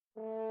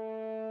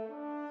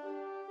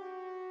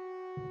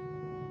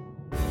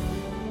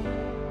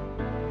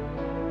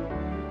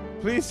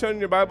Please turn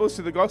your Bibles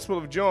to the Gospel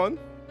of John.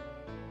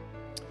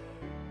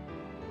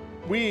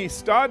 We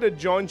started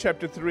John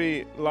chapter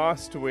 3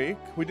 last week.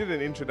 We did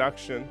an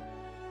introduction.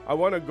 I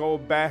want to go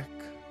back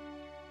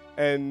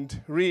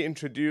and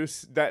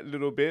reintroduce that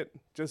little bit,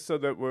 just so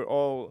that we're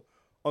all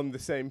on the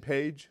same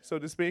page, so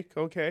to speak,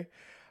 okay?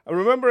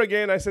 Remember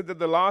again, I said that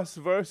the last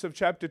verse of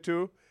chapter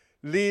 2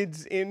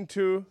 leads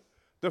into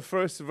the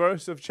first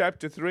verse of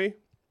chapter 3.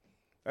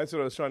 That's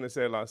what I was trying to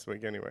say last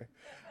week anyway.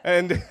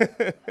 And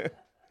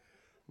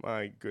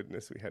my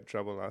goodness, we had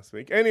trouble last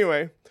week.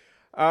 Anyway,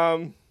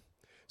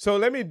 so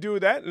let me do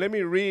that. Let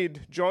me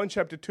read John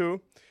chapter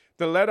 2,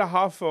 the latter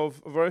half of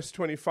verse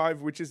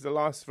 25, which is the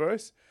last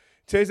verse.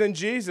 It says, "And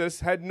Jesus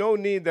had no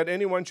need that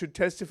anyone should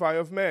testify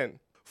of man,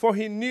 for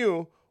he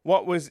knew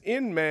what was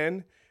in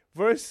man."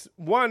 Verse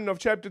 1 of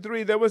chapter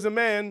 3, there was a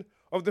man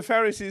of the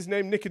Pharisees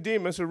named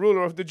Nicodemus, a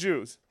ruler of the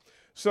Jews.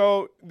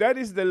 So that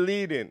is the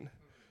lead-in.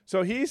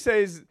 So he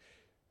says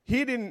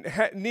he didn't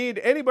need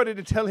anybody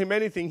to tell him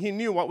anything. He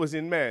knew what was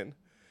in man.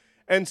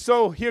 And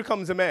so here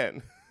comes a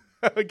man.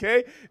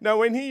 Okay? Now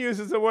when he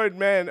uses the word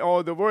man,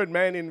 or the word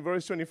man in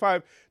verse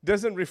 25,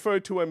 doesn't refer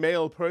to a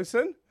male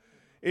person.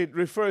 It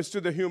refers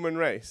to the human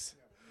race.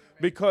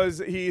 Because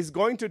he is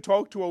going to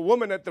talk to a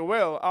woman at the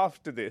well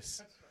after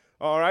this.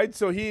 All right?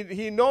 So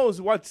he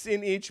knows what's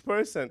in each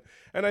person.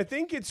 And I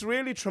think it's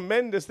really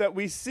tremendous that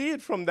we see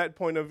it from that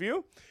point of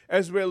view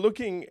as we're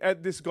looking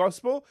at this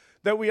gospel,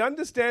 that we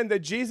understand that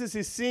Jesus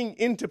is seeing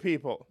into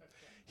people.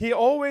 He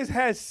always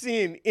has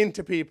seen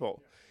into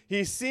people.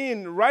 He's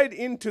seen right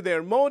into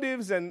their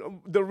motives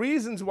and the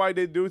reasons why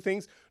they do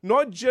things,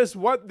 not just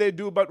what they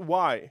do, but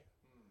why.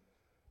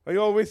 Are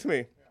you all with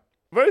me?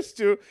 Verse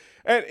 2,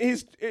 and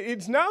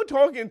it's now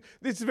talking,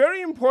 it's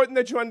very important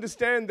that you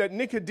understand that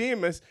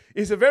Nicodemus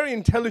is a very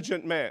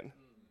intelligent man.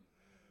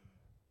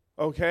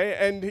 Okay,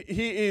 and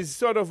he is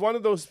sort of one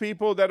of those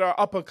people that are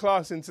upper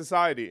class in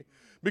society.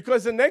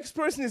 Because the next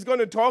person he's going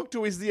to talk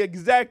to is the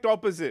exact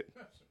opposite.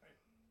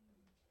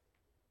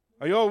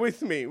 Are you all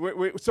with me?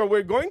 So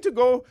we're going to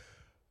go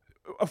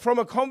from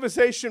a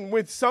conversation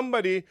with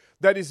somebody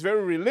that is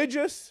very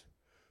religious,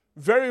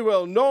 very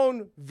well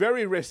known,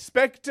 very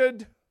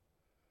respected,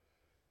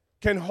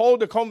 can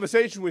hold a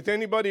conversation with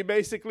anybody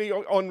basically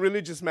on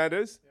religious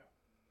matters.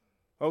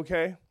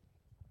 Okay?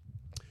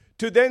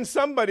 To then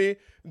somebody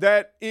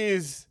that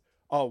is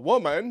a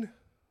woman,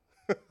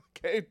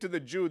 okay, to the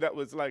Jew that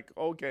was like,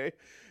 okay,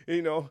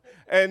 you know,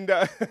 and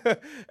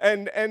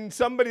and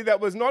somebody that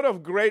was not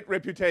of great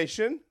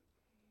reputation,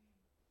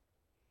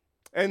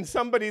 and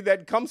somebody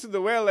that comes to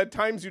the well at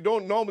times you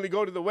don't normally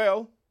go to the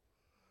well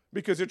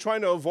because you're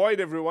trying to avoid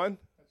everyone.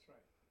 That's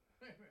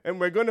right. And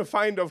we're going to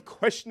find of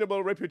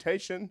questionable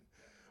reputation.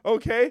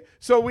 Okay,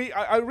 so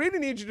I really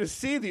need you to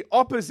see the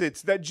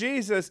opposites, that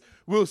Jesus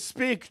will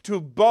speak to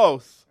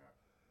both.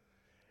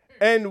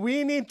 And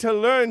we need to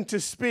learn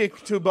to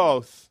speak to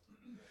both.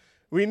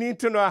 We need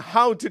to know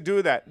how to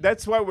do that.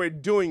 That's why we're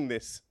doing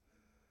this.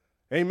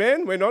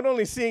 Amen? We're not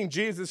only seeing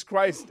Jesus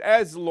Christ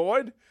as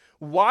Lord,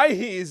 why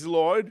he is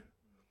Lord,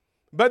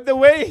 but the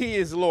way he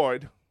is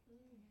Lord.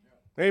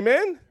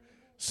 Amen?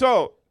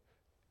 So,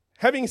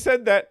 having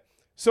said that,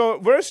 so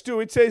verse 2,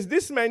 it says,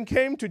 "This man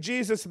came to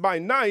Jesus by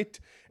night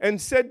and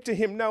said to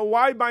him." Now,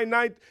 why by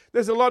night?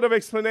 There's a lot of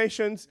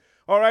explanations.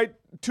 All right,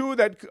 two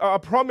that are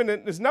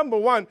prominent is number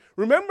one,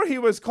 remember he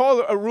was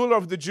called a ruler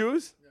of the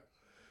Jews,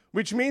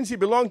 which means he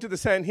belonged to the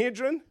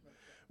Sanhedrin,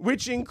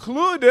 which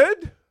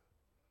included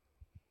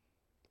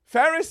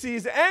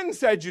Pharisees and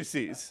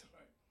Sadducees.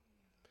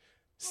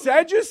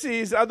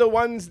 Sadducees are the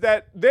ones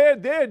that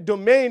their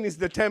domain is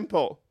the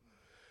temple.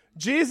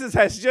 Jesus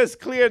has just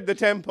cleared the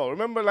temple.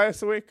 Remember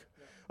last week?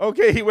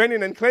 Okay, he went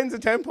in and cleansed the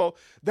temple.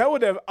 That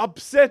would have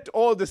upset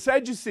all the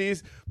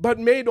Sadducees, but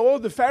made all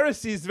the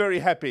Pharisees very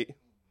happy.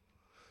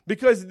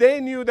 Because they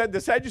knew that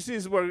the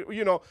Sadducees were,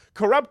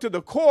 corrupt to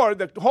the core.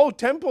 The whole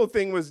temple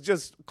thing was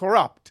just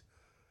corrupt.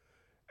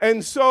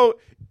 And so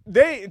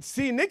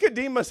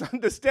Nicodemus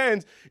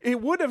understands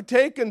it would have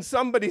taken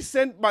somebody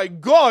sent by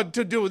God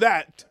to do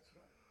that.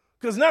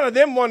 Because none of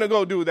them want to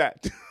go do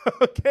that.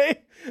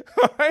 Okay?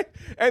 All right?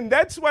 And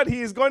that's what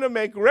he's going to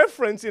make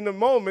reference in a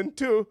moment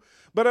too.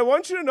 But I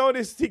want you to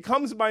notice he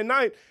comes by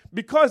night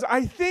because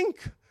I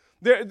think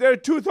there are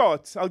two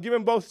thoughts. I'll give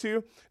them both to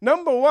you.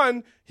 Number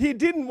one, he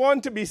didn't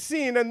want to be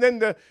seen, and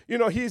then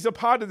he's a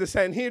part of the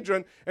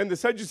Sanhedrin, and the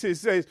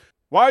Sadducees says,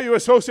 "Why are you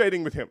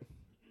associating with him?"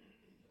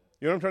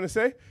 You know what I'm trying to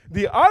say?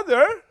 The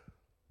other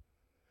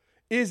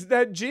is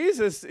that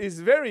Jesus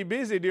is very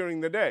busy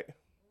during the day.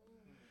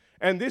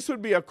 And this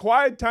would be a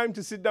quiet time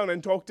to sit down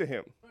and talk to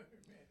him.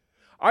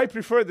 I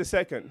prefer the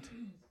second.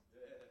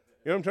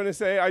 You know what I'm trying to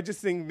say? I just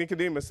think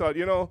Nicodemus thought,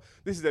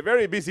 this is a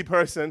very busy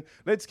person.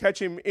 Let's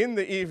catch him in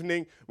the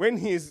evening when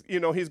he's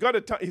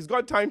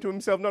got time to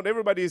himself. Not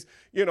everybody's,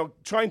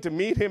 trying to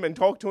meet him and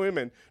talk to him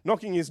and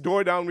knocking his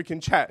door down. We can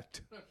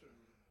chat.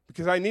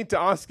 Because I need to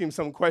ask him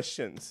some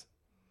questions.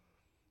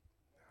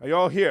 Are you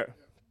all here?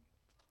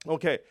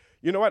 Okay.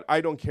 You know what?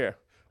 I don't care.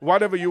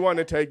 Whatever you want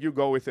to take, you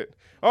go with it.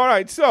 All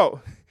right.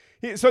 So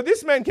So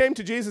this man came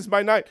to Jesus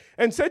by night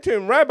and said to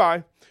him,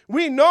 Rabbi,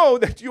 we know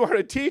that you are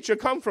a teacher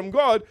come from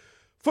God,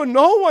 for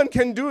no one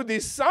can do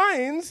these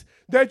signs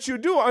that you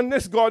do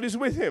unless God is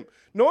with him.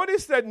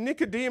 Notice that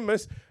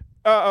Nicodemus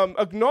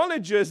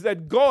acknowledges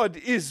that God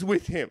is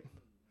with him.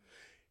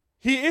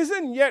 He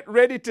isn't yet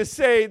ready to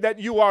say that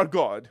you are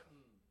God.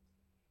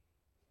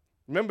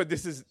 Remember,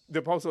 this is the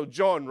Apostle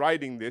John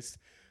writing this,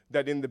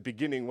 that in the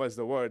beginning was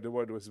the Word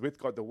was with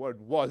God, the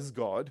Word was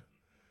God.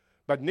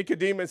 But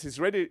Nicodemus is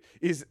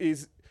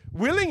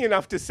willing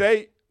enough to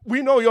say,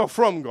 we know you're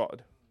from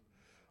God.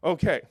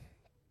 Okay.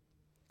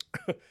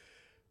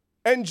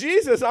 And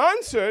Jesus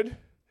answered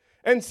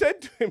and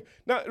said to him,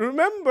 now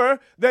remember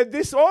that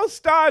this all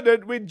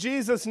started with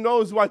Jesus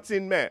knows what's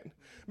in man.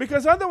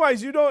 Because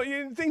otherwise you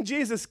think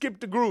Jesus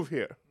skipped the groove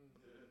here.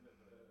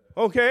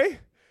 Okay?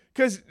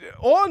 Because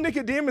all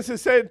Nicodemus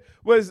has said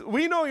was,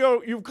 we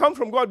know you've come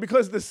from God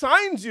because the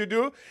signs you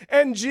do.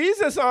 And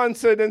Jesus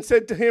answered and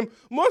said to him,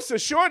 most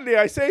assuredly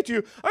I say to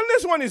you,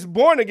 unless one is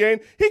born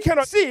again, he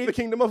cannot see the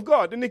kingdom of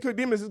God. And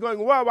Nicodemus is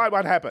going, well,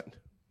 what happened?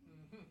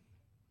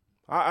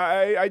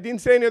 I didn't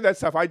say any of that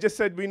stuff. I just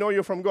said, we know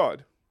you're from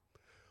God.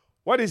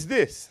 What is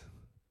this?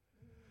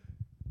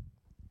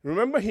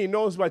 Remember, he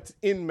knows what's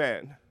in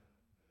man.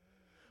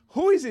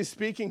 Who is he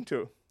speaking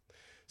to?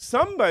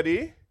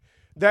 Somebody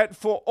that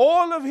for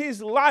all of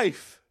his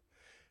life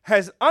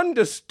has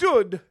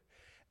understood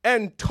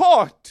and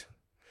taught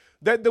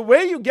that the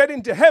way you get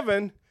into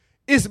heaven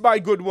is by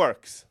good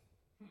works.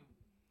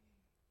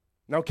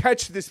 Now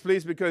catch this,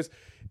 please, because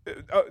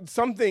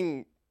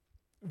something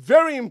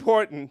very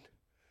important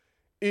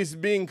is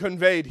being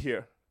conveyed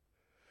here.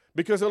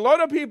 Because a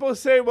lot of people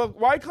say, well,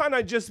 why can't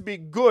I just be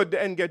good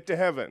and get to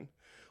heaven?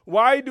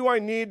 Why do I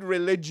need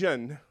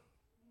religion?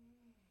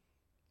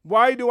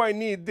 Why do I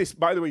need this?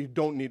 By the way, you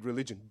don't need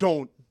religion.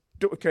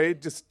 Okay?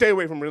 Just stay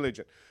away from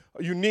religion.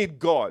 You need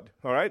God,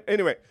 all right?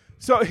 Anyway,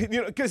 so,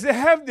 because they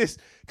have this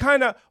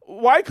kind of,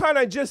 why can't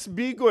I just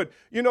be good?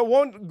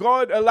 Won't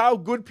God allow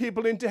good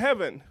people into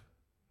heaven?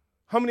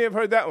 How many have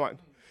heard that one?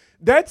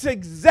 That's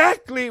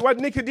exactly what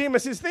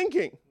Nicodemus is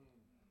thinking.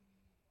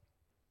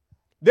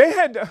 They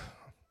had, all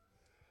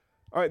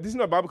right, this is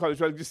not Bible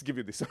college, I'll just give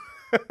you this,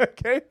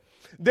 okay?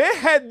 They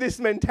had this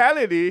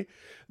mentality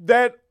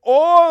that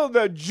all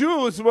the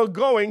Jews were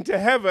going to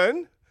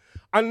heaven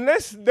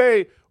unless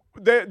there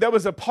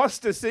was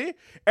apostasy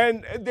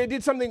and they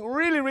did something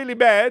really, really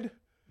bad.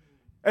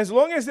 As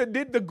long as they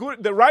did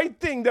the right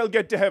thing, they'll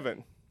get to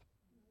heaven.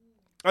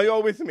 Are you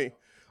all with me?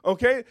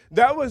 Okay?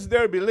 That was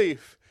their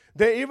belief.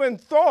 They even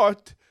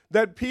thought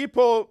that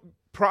people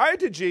prior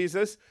to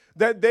Jesus,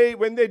 that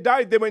when they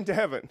died, they went to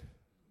heaven.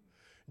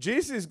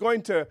 Jesus is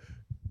going to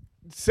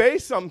say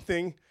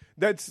something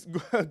that's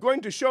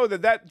going to show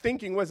that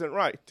thinking wasn't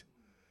right.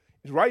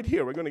 It's right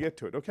here. We're going to get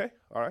to it, okay?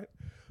 All right.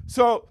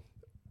 So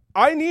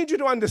I need you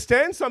to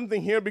understand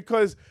something here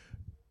because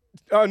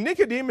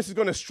Nicodemus is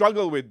going to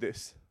struggle with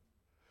this.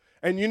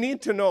 And you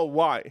need to know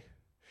why.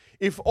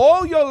 If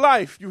all your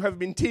life you have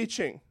been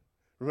teaching,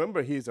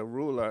 remember he's a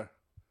ruler.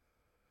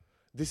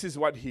 This is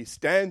what he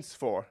stands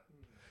for.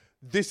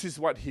 This is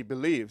what he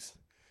believes.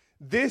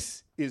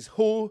 This is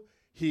who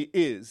he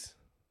is.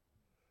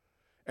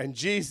 And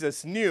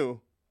Jesus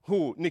knew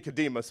who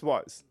Nicodemus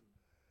was.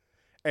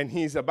 And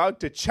he's about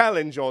to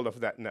challenge all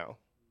of that now.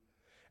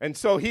 And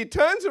so he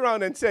turns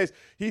around and says,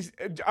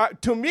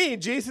 to me,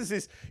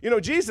 Jesus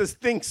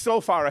thinks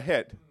so far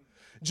ahead.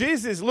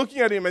 Jesus is looking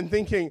at him and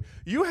thinking,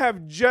 you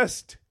have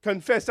just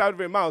confessed out of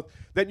your mouth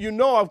that you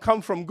know I've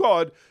come from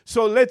God,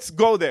 so let's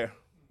go there.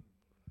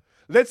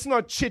 Let's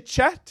not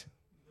chit-chat.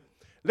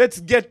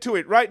 Let's get to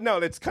it right now.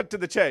 Let's cut to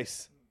the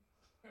chase.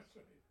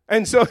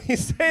 And so he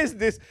says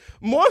this,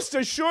 most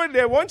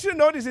assuredly, I want you to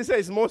notice he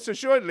says, most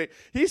assuredly.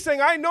 He's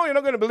saying, I know you're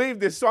not going to believe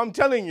this, so I'm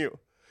telling you.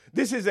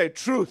 This is a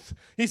truth.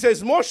 He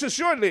says, most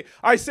assuredly,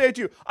 I say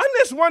to you,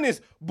 unless one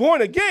is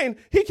born again,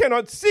 he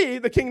cannot see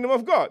the kingdom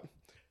of God.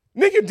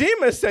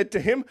 Nicodemus said to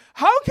him,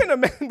 how can a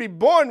man be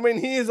born when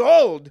he is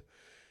old?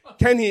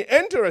 Can he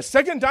enter a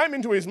second time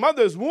into his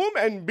mother's womb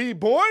and be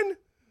born?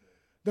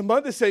 The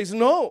mother says,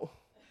 no.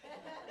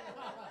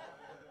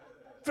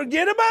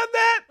 Forget about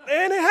that.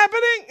 Ain't it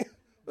happening?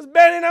 It was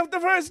bad enough the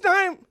first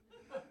time.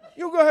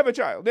 You go have a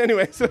child.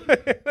 Anyway, so,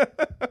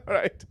 all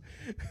right.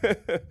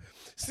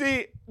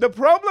 See, the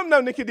problem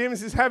now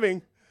Nicodemus is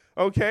having,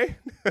 okay,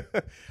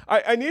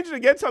 I need you to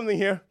get something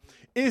here,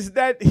 is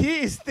that he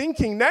is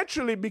thinking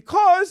naturally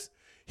because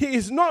he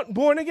is not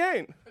born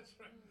again.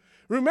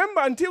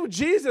 Remember, until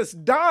Jesus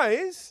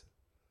dies,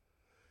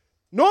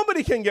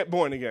 nobody can get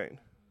born again.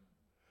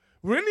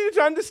 We really need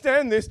to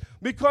understand this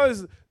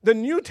because the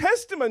New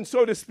Testament,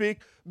 so to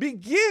speak,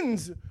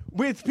 begins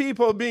with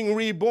people being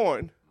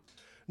reborn,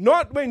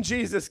 not when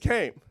Jesus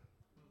came.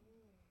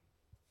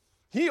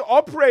 He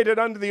operated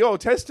under the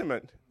Old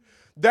Testament.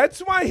 That's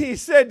why he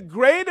said,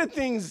 greater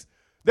things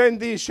than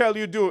these shall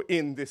you do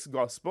in this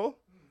gospel.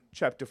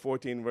 Chapter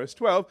 14, verse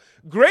 12.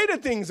 Greater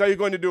things are you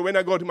going to do when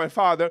I go to my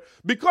Father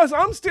because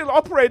I'm still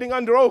operating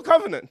under Old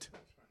Covenant.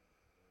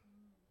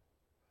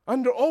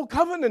 Under Old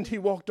Covenant, he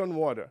walked on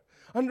water.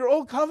 Under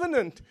old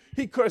covenant,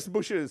 he cursed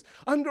bushes.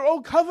 Under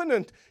old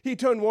covenant, he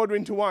turned water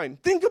into wine.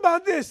 Think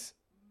about this.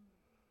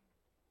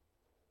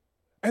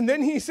 And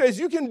then he says,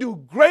 you can do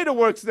greater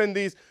works than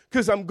these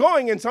because I'm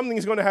going and something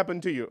is going to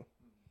happen to you.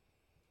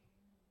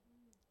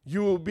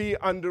 You will be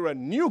under a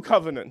new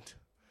covenant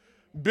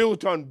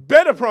built on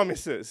better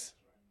promises.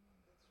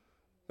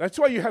 That's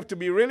why you have to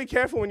be really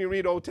careful when you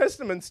read Old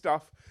Testament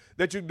stuff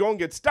that you don't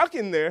get stuck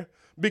in there,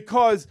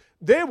 because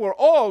they were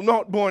all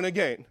not born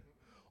again.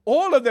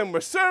 All of them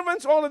were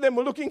servants. All of them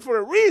were looking for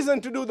a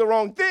reason to do the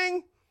wrong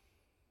thing.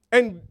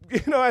 And,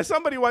 as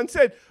somebody once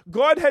said,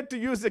 God had to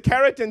use the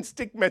carrot and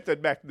stick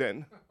method back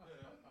then.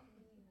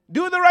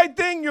 Do the right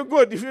thing, you're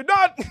good. If you're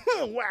not,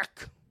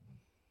 whack.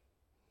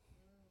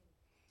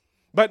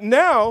 But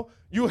now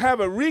you have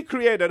a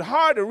recreated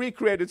heart, a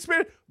recreated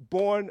spirit,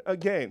 born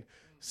again.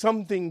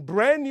 Something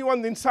brand new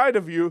on the inside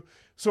of you.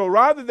 So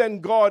rather than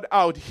God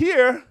out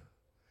here,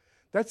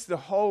 that's the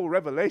whole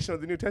revelation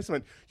of the New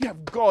Testament. You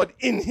have God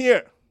in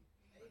here.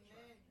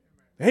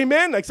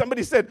 Amen. Like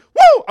somebody said,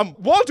 whoa, I'm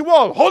wall to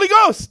wall, Holy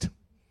Ghost.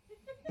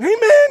 Amen,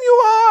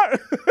 you are.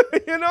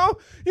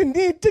 You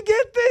need to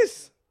get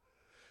this.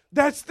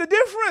 That's the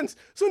difference.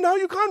 So now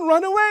you can't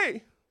run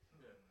away.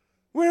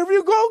 Wherever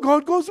you go,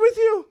 God goes with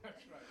you.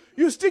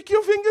 You stick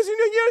your fingers in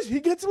your ears,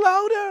 he gets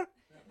louder.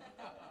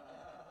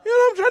 You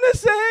know what I'm trying to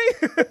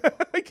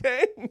say?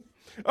 Okay.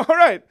 All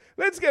right.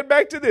 Let's get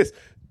back to this.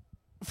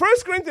 1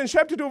 Corinthians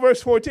chapter 2,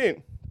 verse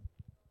 14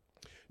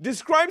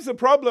 describes the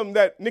problem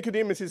that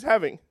Nicodemus is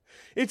having.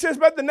 It says,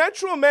 but the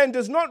natural man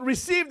does not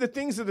receive the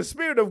things of the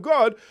Spirit of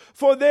God,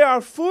 for they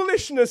are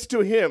foolishness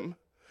to him,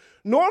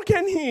 nor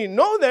can he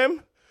know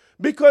them,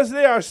 because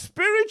they are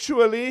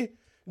spiritually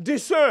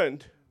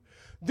discerned.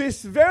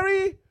 This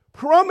very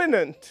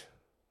prominent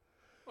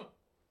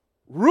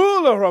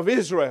ruler of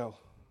Israel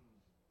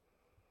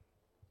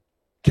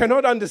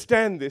cannot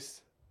understand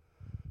this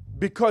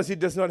because he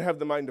does not have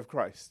the mind of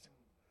Christ,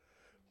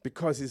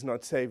 because he's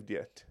not saved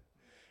yet.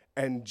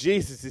 And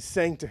Jesus is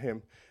saying to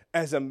him,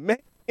 as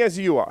amazing as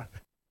you are,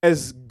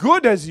 as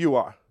good as you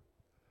are,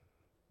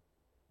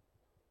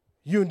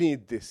 you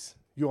need this.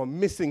 You are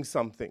missing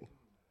something.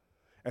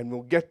 And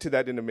we'll get to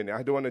that in a minute.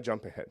 I don't want to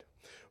jump ahead.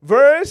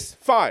 Verse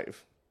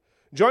 5.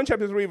 John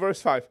chapter 3,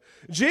 verse 5.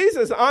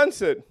 Jesus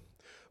answered,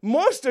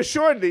 most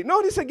assuredly.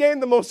 Notice again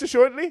the most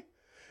assuredly.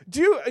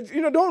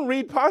 Don't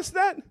read past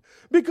that.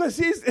 Because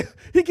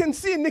he can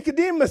see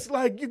Nicodemus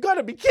like, you got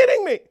to be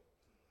kidding me.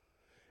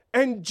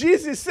 And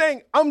Jesus is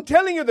saying, I'm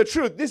telling you the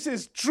truth. This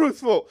is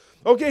truthful.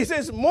 Okay, he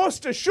says,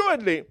 most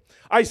assuredly,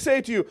 I say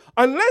to you,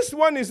 unless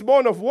one is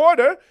born of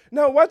water.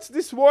 Now, what's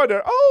this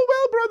water? Oh,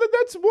 well, brother,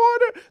 that's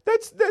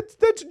water.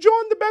 That's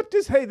John the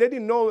Baptist. Hey, they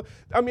didn't know.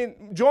 I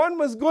mean, John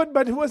was good,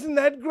 but it wasn't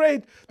that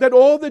great that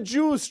all the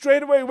Jews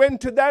straight away went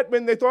to that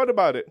when they thought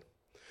about it.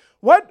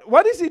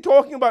 What is he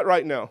talking about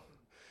right now?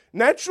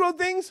 Natural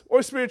things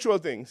or spiritual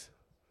things?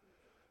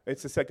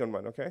 It's the second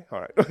one, okay?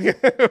 All right. Okay.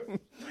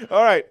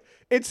 All right.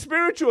 It's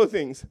spiritual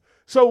things.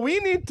 So we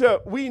need,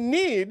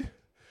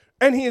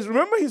 and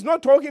remember, he's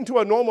not talking to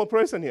a normal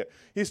person here.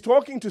 He's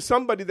talking to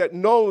somebody that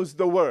knows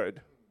the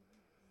word.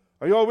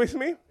 Are you all with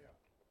me?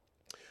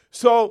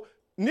 So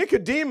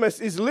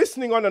Nicodemus is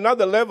listening on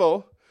another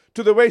level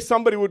to the way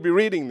somebody would be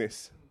reading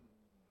this.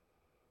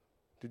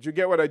 Did you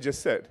get what I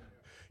just said?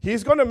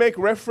 He's going to make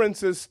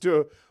references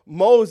to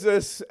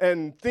Moses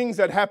and things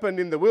that happened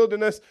in the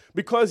wilderness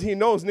because he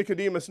knows,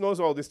 Nicodemus knows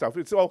all this stuff.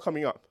 It's all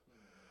coming up.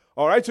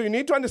 All right, so you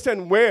need to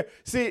understand where.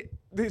 See,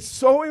 it's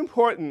so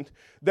important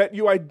that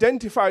you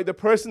identify the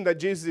person that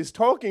Jesus is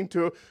talking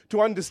to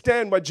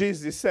understand what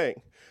Jesus is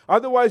saying.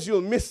 Otherwise,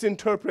 you'll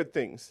misinterpret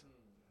things.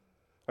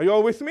 Are you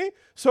all with me?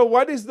 So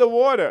what is the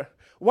water?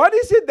 What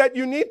is it that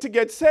you need to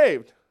get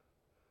saved?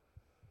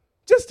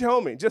 Just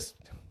tell me.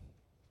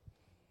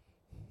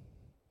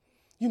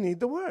 You need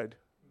the word.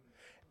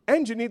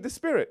 And you need the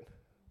Spirit.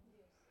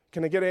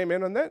 Can I get an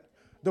amen on that?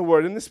 The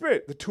word and the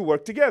Spirit. The two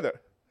work together.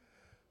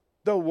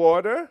 The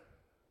water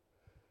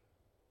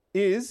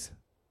is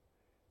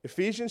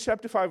Ephesians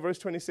chapter 5, verse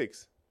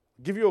 26.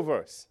 I'll give you a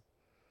verse.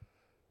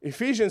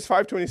 Ephesians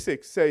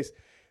 5:26 says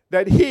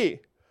that he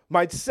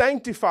might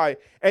sanctify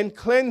and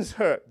cleanse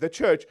her, the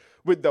church,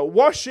 with the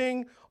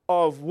washing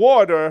of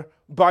water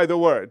by the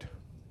word.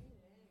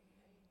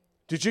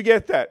 Did you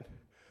get that?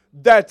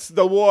 That's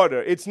the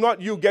water. It's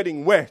not you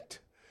getting wet.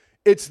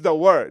 It's the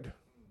word.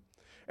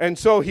 And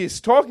so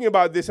he's talking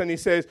about this and he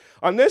says,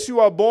 unless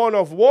you are born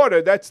of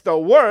water, that's the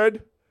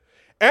word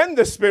and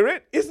the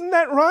Spirit. Isn't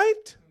that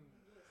right?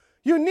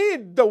 You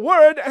need the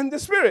word and the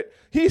Spirit.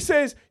 He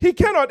says he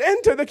cannot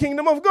enter the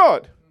kingdom of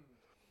God.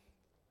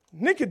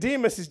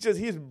 Nicodemus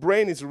his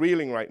brain is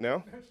reeling right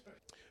now.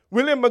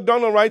 William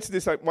MacDonald writes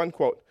this, like one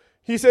quote.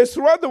 He says,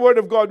 throughout the word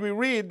of God, we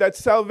read that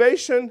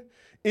salvation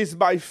is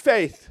by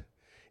faith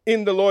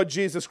in the Lord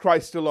Jesus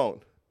Christ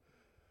alone.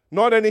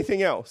 Not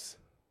anything else.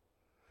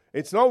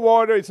 It's not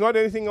water. It's not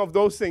anything of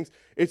those things.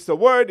 It's the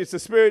word. It's the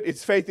Spirit.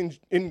 It's faith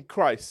in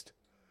Christ.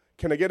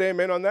 Can I get an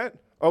amen on that?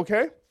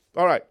 Okay?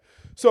 All right.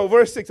 So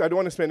verse 6, I don't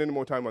want to spend any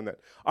more time on that.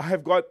 I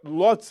have got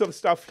lots of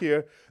stuff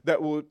here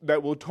that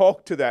will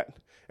talk to that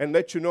and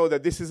let you know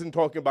that this isn't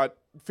talking about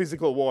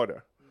physical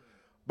water.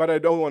 But I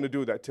don't want to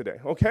do that today.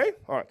 Okay?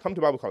 All right, come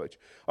to Bible college.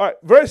 All right,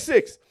 verse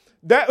 6.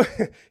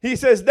 He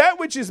says, that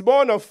which is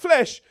born of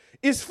flesh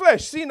is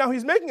flesh. See, now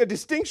he's making a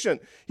distinction.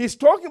 He's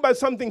talking about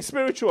something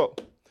spiritual.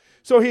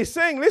 So he's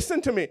saying,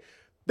 listen to me.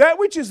 That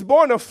which is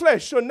born of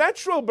flesh. So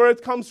natural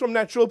birth comes from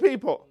natural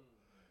people.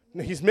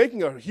 Now, he's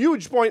making a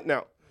huge point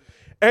now.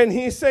 And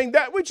he's saying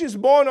that which is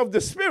born of the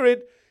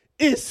Spirit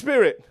is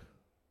spirit.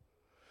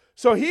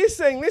 So he's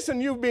saying, listen,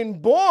 you've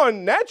been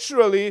born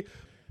naturally.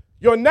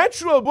 Your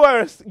natural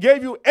birth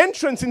gave you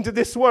entrance into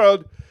this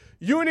world.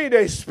 You need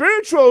a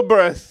spiritual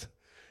birth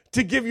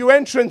to give you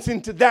entrance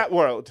into that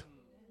world.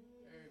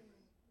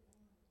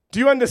 Do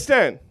you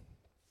understand?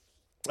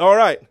 All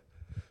right.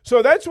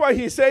 So that's why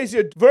he says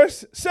here,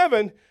 verse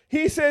 7,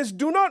 he says,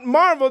 do not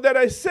marvel that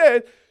I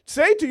say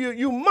to you,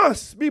 you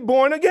must be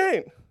born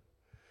again.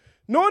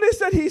 Notice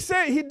that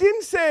he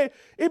didn't say,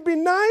 it'd be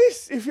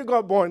nice if you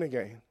got born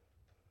again.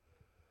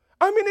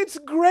 I mean, it's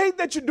great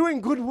that you're doing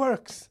good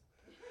works.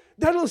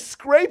 That'll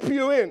scrape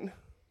you in.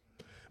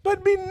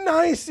 But be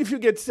nice if you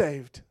get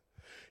saved.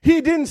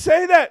 He didn't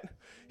say that.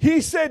 He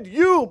said,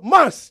 you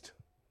must.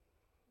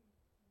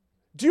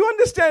 Do you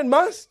understand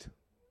must?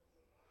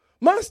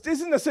 Must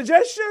isn't a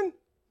suggestion.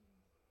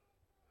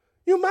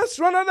 You must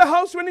run out of the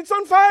house when it's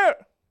on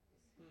fire.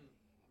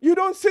 You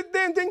don't sit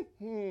there and think,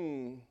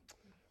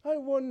 I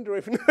wonder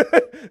if...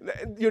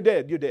 You're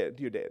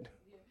dead.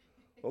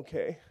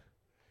 Okay.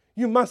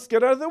 You must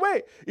get out of the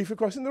way if you're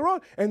crossing the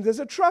road and there's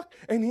a truck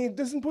and he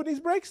doesn't put his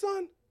brakes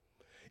on,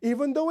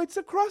 even though it's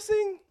a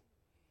crossing.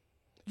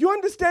 You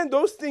understand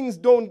those things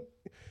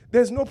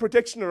there's no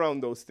protection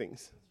around those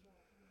things.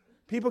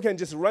 People can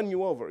just run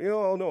you over. You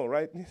know, no,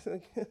 right?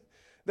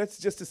 That's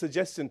just a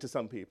suggestion to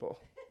some people.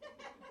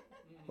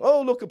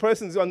 Oh, look, a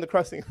person's on the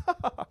crossing.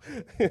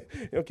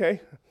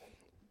 Okay?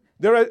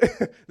 There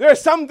are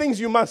some things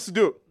you must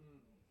do.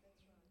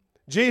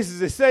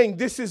 Jesus is saying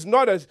this is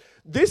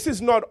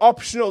not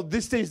optional,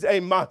 this is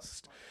a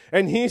must.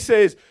 And he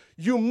says,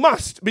 you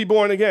must be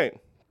born again.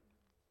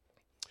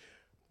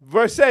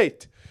 Verse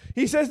 8,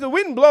 he says, the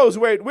wind blows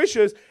where it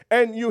wishes,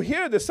 and you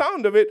hear the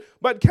sound of it,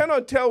 but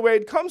cannot tell where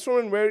it comes from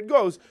and where it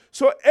goes.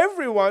 So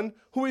everyone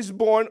who is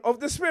born of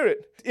the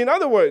Spirit. In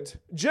other words,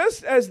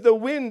 just as the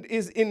wind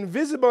is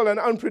invisible and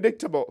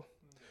unpredictable,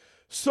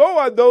 so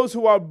are those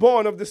who are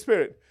born of the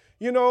Spirit.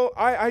 You know,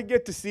 I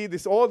get to see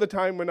this all the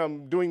time when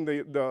I'm doing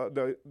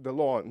the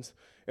lawns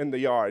in the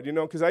yard, you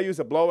know, because I use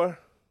a blower.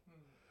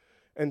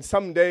 And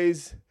some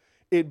days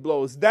it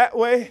blows that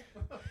way,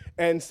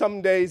 and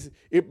some days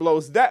it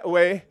blows that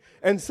way,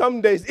 and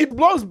some days it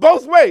blows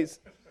both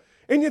ways.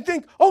 And you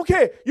think,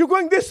 okay, you're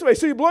going this way,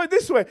 so you blow it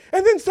this way.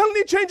 And then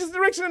suddenly it changes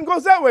direction and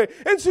goes that way.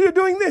 And so you're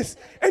doing this,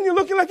 and you're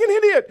looking like an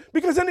idiot,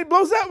 because then it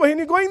blows that way, and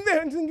you're going there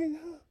and thinking,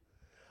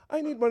 I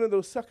need one of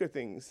those sucker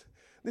things.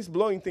 This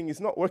blowing thing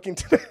is not working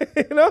today,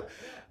 you know.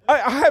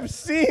 I have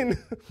seen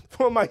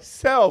for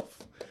myself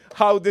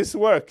how this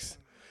works.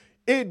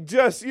 It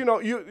just, you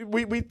know,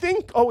 we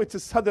think, oh, it's a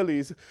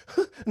southerlies.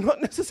 Not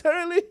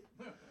necessarily.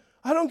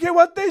 I don't care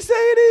what they say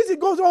it is.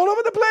 It goes all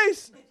over the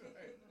place.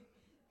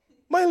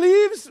 My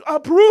leaves are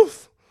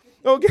proof.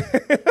 Okay.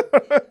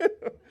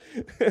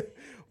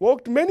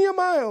 Walked many a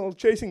mile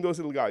chasing those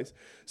little guys.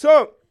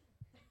 So,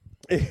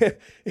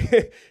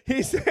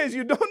 he says,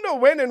 you don't know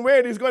when and where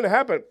it is going to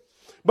happen.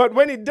 But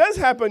when it does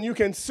happen, you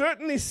can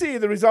certainly see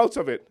the results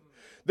of it.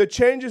 The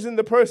changes in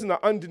the person are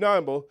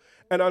undeniable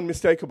and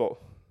unmistakable.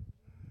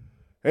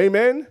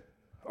 Amen?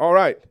 All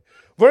right.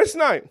 Verse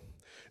 9.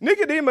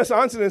 Nicodemus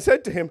answered and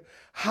said to him,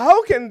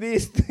 how can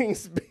these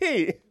things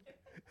be?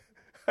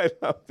 I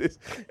love this.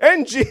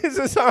 And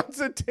Jesus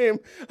answered to him.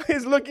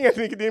 He's looking at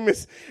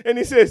Nicodemus and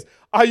he says,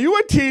 are you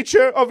a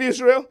teacher of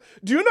Israel?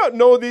 Do you not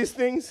know these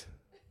things?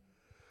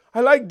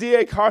 I like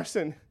D.A.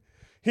 Carson.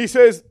 He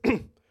says,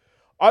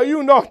 are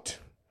you not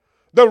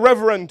the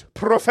Reverend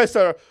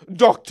Professor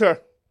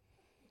Doctor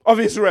of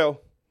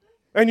Israel,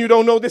 and you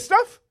don't know this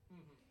stuff?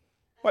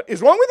 What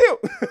is wrong with you?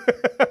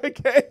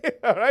 Okay,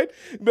 all right?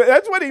 But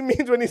that's what he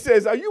means when he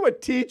says, are you a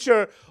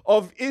teacher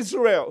of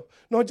Israel?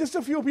 Not just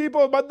a few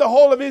people, but the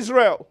whole of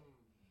Israel.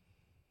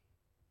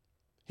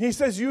 He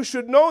says, you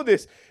should know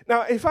this.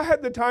 Now, if I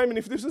had the time, and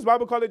if this was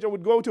Bible college, I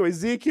would go to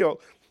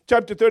Ezekiel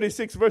chapter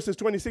 36, verses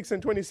 26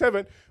 and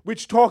 27,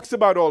 which talks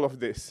about all of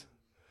this.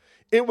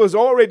 It was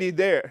already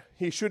there.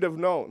 He should have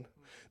known.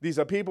 These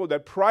are people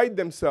that pride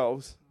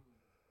themselves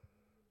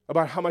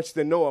about how much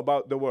they know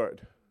about the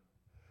word.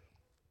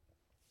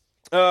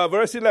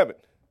 Verse 11.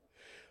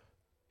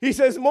 He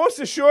says, most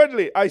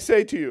assuredly, I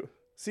say to you.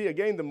 See,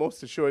 again, the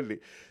most assuredly.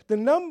 The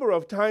number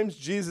of times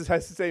Jesus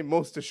has to say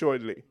most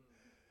assuredly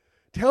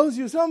tells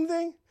you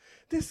something.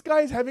 This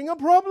guy's having a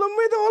problem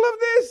with all of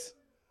this.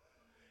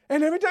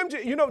 And every time,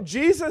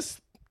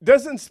 Jesus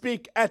doesn't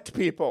speak at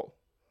people.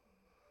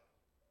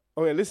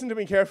 Okay, listen to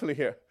me carefully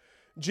here.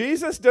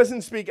 Jesus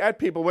doesn't speak at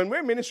people. When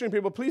we're ministering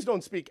people, please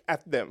don't speak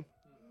at them.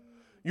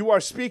 You are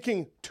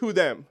speaking to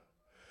them.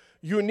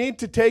 you need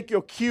to take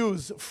your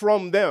cues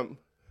from them,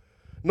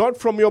 not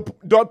from your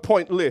dot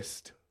point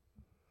list.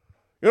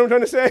 You know what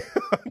I'm trying to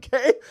say?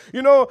 Okay?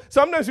 You know,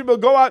 sometimes people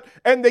go out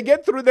and they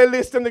get through their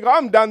list and they go,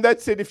 I'm done,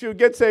 that's it. If you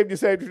get saved, you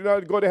saved. If you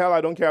don't, go to hell, I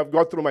don't care. I've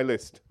got through my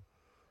list.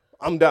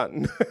 I'm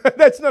done.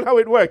 That's not how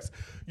it works.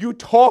 You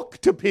talk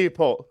to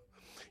people.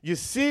 You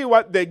see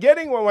what they're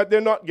getting or what they're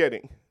not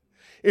getting.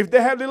 If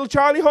they have little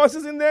Charlie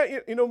horses in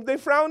there, you know, they're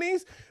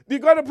frownies, you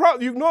got a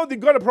problem. You know they've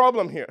got a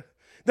problem here.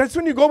 That's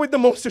when you go with the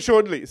most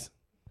assuredlys.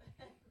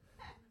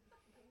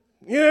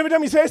 You know, every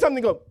time you say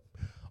something, go,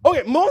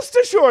 okay, most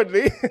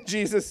assuredly,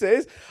 Jesus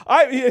says,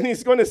 and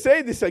he's going to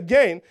say this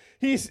again.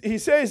 He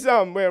says,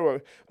 where were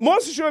we?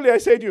 Most assuredly, I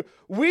say to you,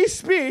 we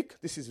speak,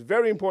 this is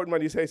very important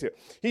what he says here.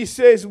 He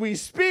says, we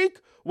speak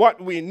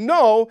what we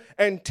know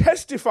and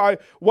testify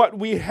what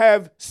we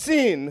have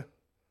seen.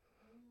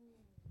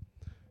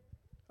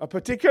 A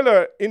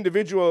particular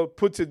individual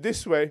puts it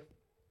this way.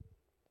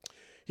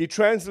 He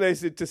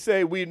translates it to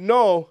say, we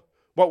know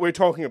what we're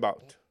talking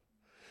about.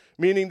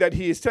 Meaning that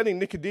he is telling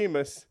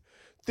Nicodemus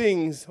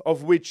things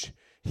of which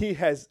he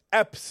has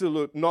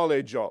absolute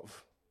knowledge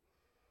of.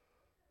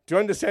 Do you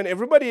understand?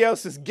 Everybody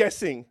else is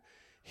guessing.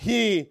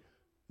 He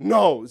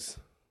knows.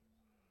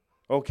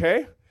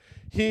 Okay?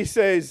 He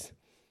says,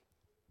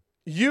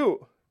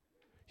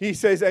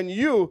 and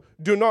you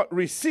do not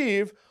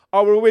receive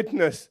our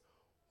witness.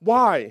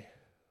 Why?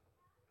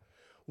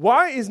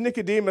 Why is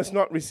Nicodemus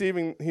not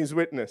receiving his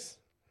witness?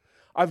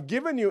 I've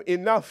given you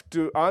enough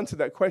to answer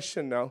that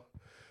question now,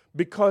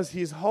 because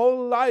his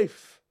whole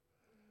life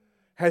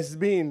has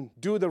been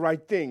do the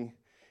right thing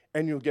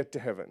and you'll get to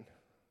heaven.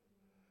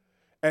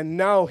 And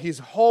now his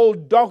whole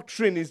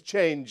doctrine is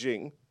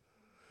changing.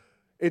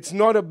 It's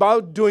not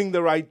about doing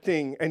the right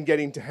thing and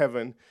getting to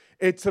heaven.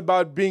 It's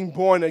about being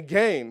born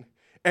again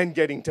and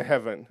getting to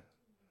heaven.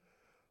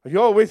 Are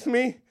you all with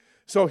me?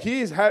 So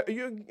he's, got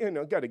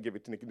to give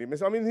it to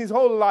Nicodemus. I mean, his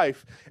whole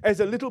life as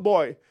a little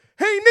boy.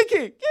 Hey,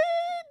 Nicky,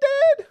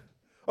 yeah, Dad.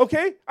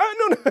 Okay?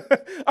 No.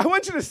 I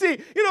want you to see,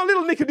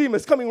 little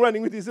Nicodemus coming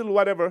running with his little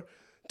whatever,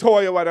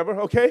 toy or whatever,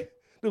 okay?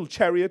 Little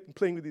chariot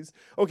playing with his,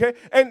 okay?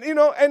 And,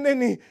 and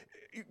then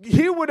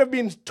he would have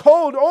been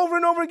told over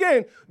and over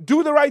again,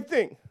 do the right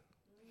thing.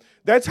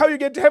 That's how you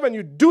get to heaven.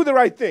 You do the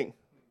right thing.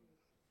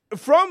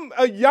 From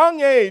a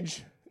young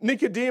age,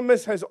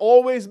 Nicodemus has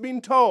always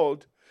been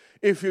told,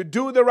 if you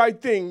do the right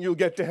thing, you'll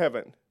get to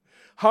heaven.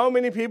 How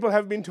many people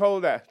have been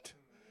told that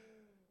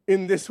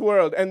in this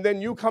world? And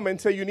then you come and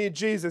say you need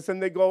Jesus,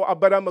 and they go,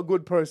 but I'm a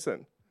good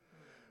person.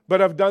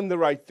 But I've done the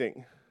right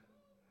thing.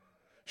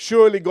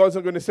 Surely God's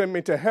not going to send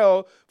me to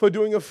hell for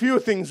doing a few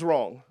things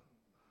wrong.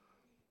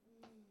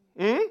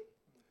 Do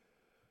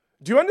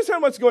you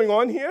understand what's going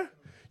on here?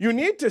 You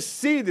need to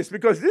see this,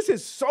 because this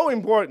is so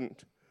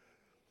important.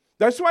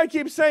 That's why I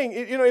keep saying,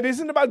 it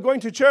isn't about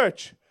going to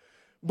church.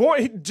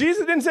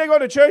 Jesus didn't say go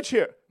to church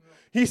here.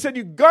 He said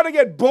you got to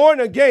get born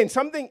again.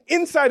 Something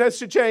inside has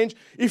to change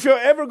if you're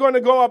ever going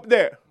to go up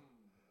there.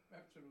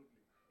 Absolutely.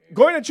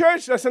 Going to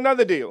church, that's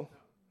another deal.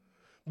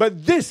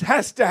 But this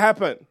has to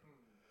happen.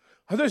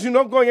 Otherwise you're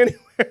not going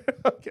anywhere.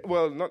 Okay,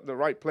 well, not the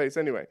right place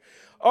anyway.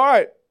 All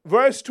right,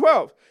 verse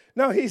 12.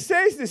 Now he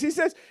says this. He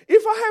says,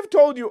 if I have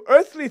told you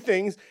earthly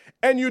things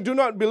and you do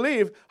not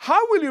believe,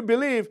 how will you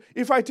believe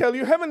if I tell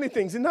you heavenly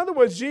things? In other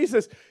words,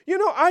 Jesus,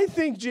 I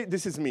think,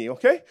 this is me,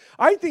 okay?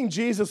 I think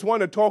Jesus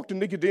wanted to talk to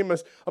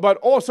Nicodemus about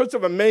all sorts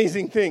of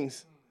amazing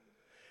things.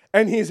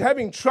 And he's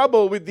having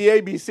trouble with the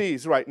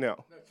ABCs right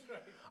now. That's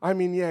right. I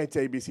mean, yeah, it's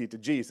ABC to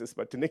Jesus,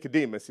 but to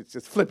Nicodemus, it's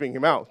just flipping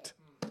him out.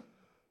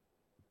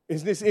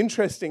 Isn't this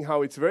interesting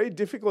how it's very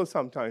difficult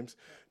sometimes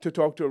to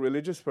talk to a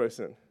religious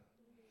person?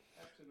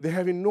 Absolutely. They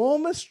have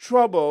enormous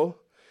trouble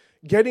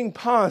getting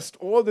past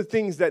all the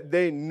things that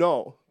they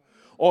know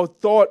or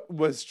thought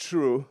was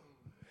true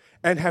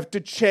and have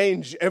to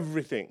change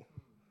everything.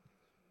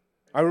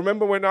 I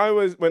remember when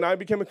I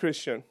became a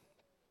Christian,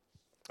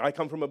 I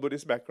come from a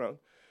Buddhist background,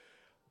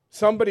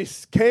 somebody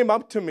came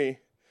up to me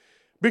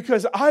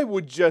because I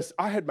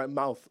had my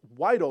mouth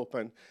wide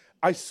open.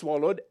 I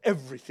swallowed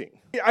everything.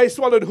 I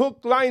swallowed hook,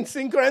 line,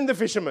 sinker, and the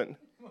fisherman.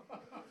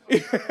 You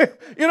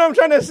know what I'm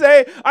trying to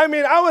say? I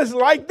mean, I was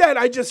like that.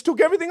 I just took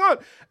everything on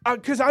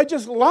because I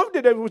just loved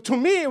it. To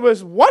me, it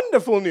was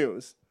wonderful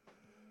news.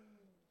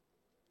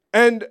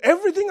 And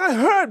everything I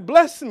heard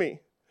blessed me.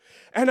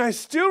 And I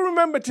still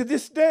remember to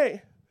this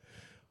day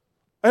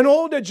an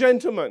older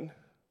gentleman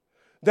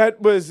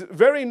that was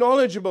very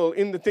knowledgeable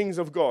in the things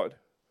of God,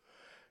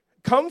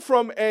 come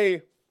from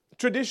a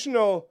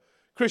traditional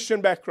Christian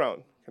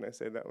background. Can I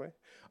say it that way?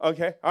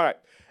 Okay, all right.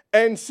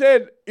 And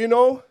said,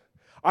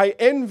 I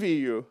envy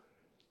you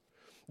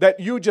that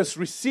you just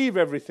receive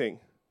everything,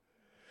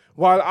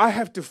 while I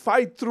have to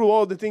fight through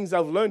all the things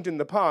I've learned in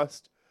the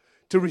past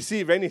to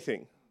receive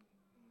anything.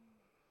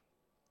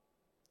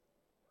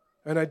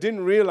 And I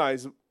didn't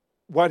realize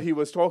what he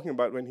was talking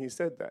about when he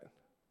said that.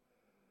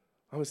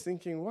 I was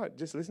thinking, what?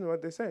 Just listen to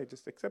what they say.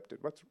 Just accept it.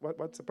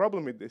 What's the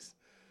problem with this?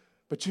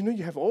 But you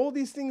have all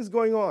these things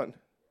going on.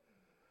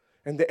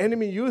 And the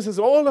enemy uses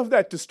all of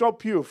that to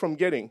stop you from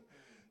getting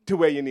to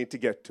where you need to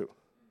get to.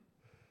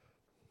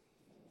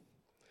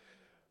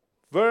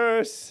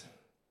 Verse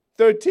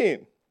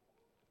 13.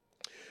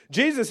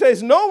 Jesus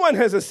says, no one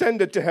has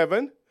ascended to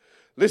heaven.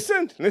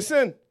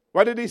 Listen.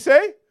 What did he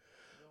say?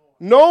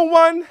 No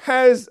one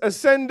has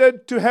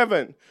ascended to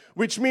heaven,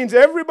 which means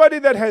everybody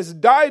that has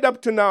died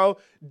up to now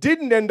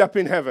didn't end up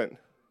in heaven.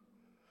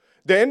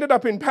 They ended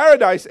up in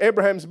paradise,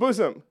 Abraham's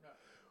bosom.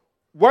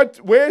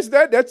 Where is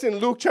that? That's in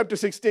Luke chapter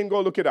 16.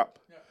 Go look it up.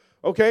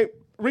 Okay,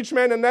 rich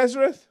man in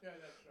Nazareth. Yeah,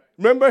 that's right.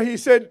 Remember he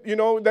said,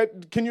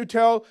 can you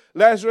tell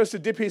Lazarus to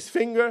dip his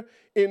finger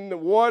in the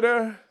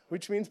water,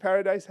 which means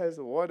paradise has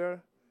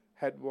water,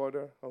 had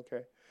water.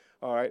 Okay,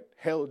 all right.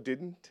 Hell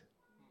didn't.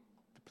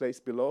 The place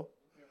below.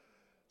 Yeah.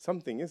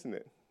 Something, isn't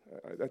it?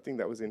 I think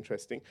that was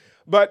interesting.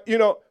 But,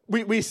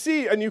 we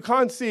see, and you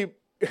can't see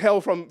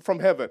hell from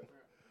heaven,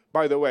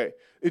 by the way.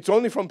 It's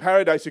only from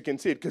paradise you can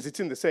see it because it's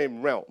in the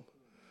same realm.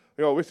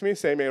 You all with me?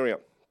 Same area.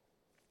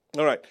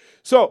 All right.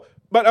 So,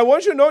 but I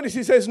want you to notice,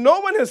 he says, no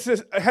one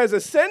has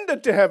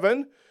ascended to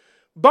heaven,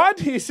 but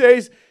he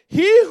says,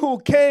 he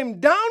who came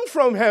down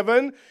from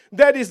heaven,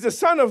 that is the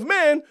Son of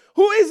Man,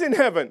 who is in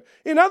heaven.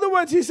 In other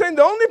words, he's saying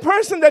the only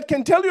person that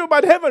can tell you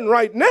about heaven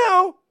right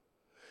now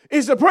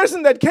is the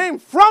person that came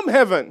from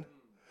heaven.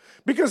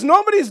 Because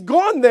nobody's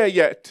gone there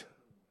yet.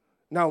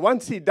 Now,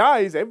 once he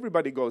dies,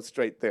 everybody goes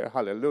straight there.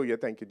 Hallelujah.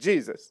 Thank you,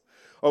 Jesus.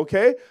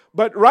 Okay?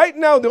 But right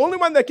now, the only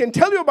one that can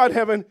tell you about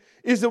heaven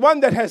is the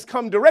one that has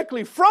come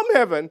directly from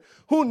heaven,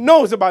 who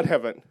knows about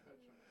heaven.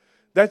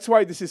 That's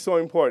why this is so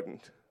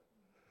important.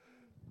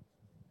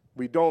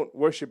 We don't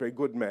worship a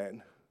good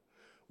man.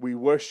 We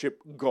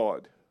worship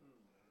God,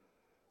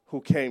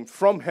 who came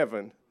from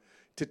heaven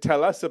to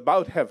tell us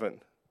about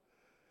heaven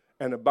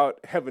and about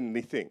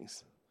heavenly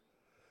things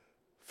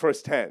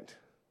firsthand.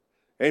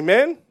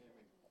 Amen?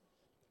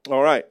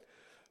 All right,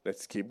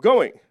 let's keep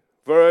going.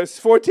 Verse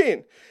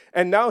 14.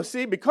 And now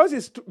see, because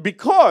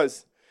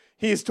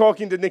he is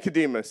talking to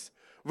Nicodemus.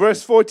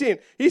 Verse 14.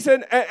 He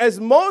said, as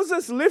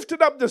Moses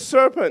lifted up the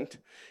serpent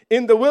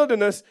in the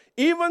wilderness,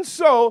 even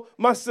so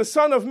must the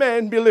Son of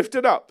Man be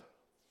lifted up.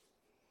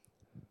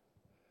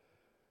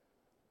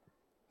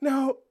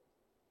 Now,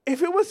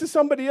 if it was to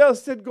somebody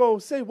else, they'd go,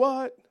 say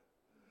what?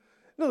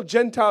 Little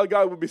Gentile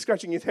guy would be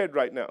scratching his head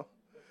right now.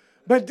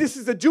 But this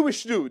is a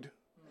Jewish dude.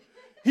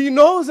 He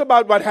knows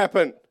about what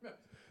happened.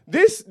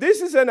 This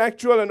is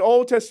an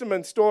Old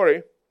Testament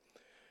story.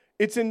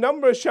 It's in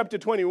Numbers chapter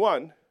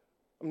 21.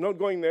 I'm not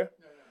going there.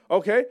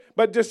 Okay?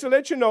 But just to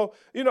let you know,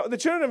 the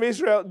children of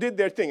Israel did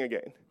their thing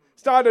again.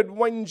 Started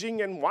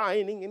whinging and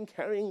whining and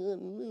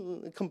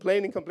carrying,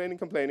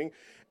 complaining.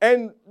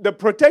 And the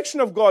protection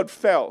of God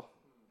fell.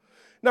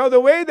 Now, the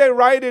way they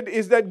write it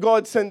is that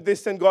God sent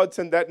this and God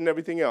sent that and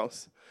everything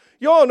else.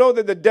 You all know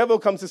that the devil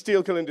comes to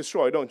steal, kill, and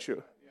destroy, don't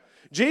you?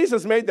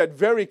 Jesus made that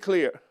very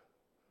clear.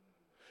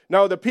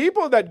 Now, the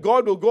people that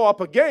God will go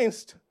up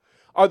against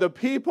are the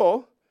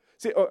people.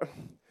 See,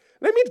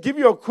 let me give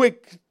you a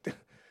quick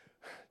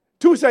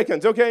 2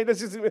 seconds, okay? Let's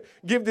just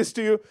give this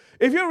to you.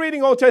 If you're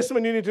reading Old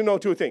Testament, you need to know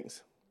two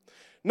things.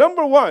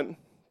 Number one,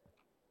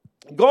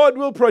 God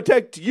will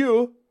protect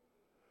you.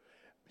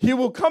 He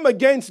will come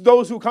against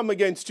those who come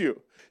against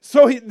you.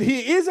 So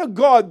he is a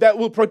God that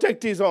will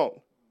protect his own.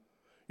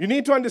 You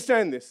need to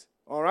understand this,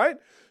 all right?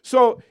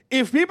 So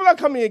if people are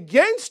coming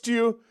against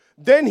you,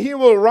 then he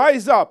will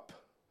rise up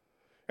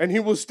and he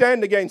will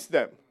stand against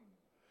them.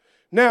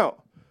 Now,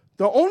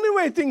 the only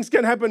way things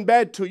can happen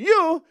bad to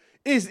you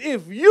is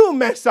if you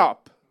mess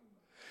up.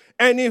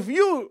 And if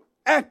you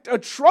act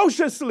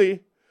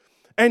atrociously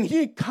and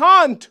he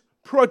can't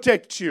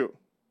protect you.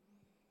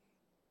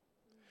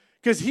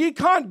 Because he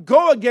can't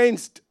go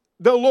against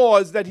the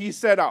laws that he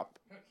set up.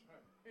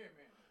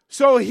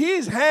 So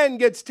his hand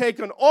gets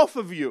taken off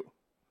of you.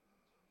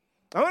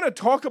 I'm going to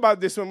talk about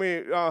this when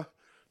we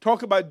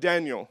talk about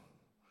Daniel.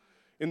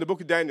 In the book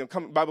of Daniel,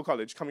 Bible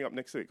College, coming up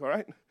next week, all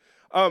right?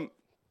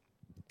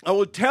 I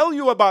will tell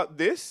you about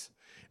this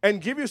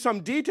and give you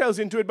some details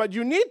into it, but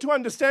you need to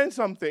understand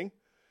something.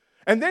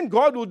 And then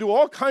God will do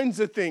all kinds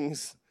of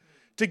things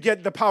to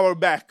get the power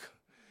back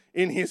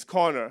in his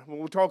corner.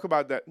 We'll talk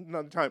about that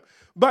another time.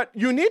 But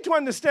you need to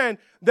understand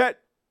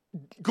that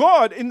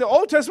God, in the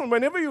Old Testament,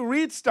 whenever you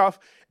read stuff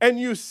and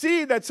you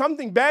see that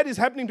something bad is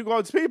happening to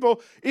God's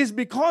people, is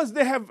because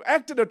they have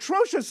acted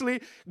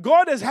atrociously.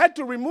 God has had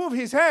to remove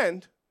his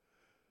hand.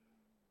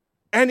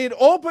 And it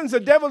opens the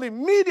devil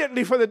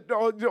immediately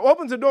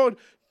opens the door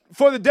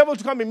for the devil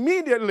to come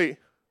immediately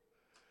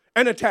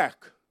and attack.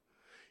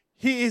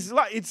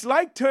 It's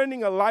like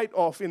turning a light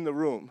off in the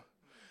room.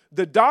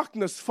 The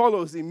darkness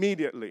follows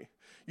immediately.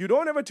 You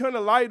don't ever turn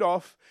a light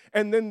off,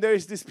 and then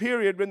there's this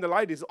period when the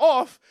light is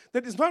off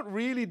that is not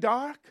really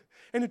dark,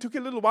 and it took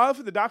a little while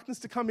for the darkness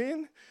to come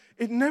in.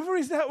 It never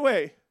is that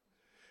way.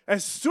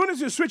 As soon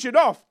as you switch it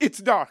off, it's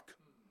dark.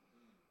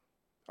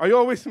 Are you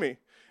all with me?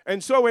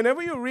 And so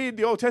whenever you read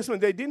the Old Testament,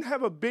 they didn't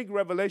have a big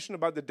revelation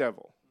about the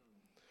devil.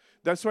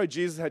 That's why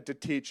Jesus had to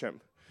teach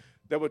him.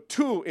 There were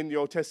two in the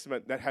Old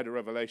Testament that had a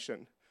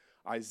revelation,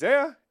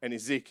 Isaiah and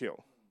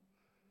Ezekiel.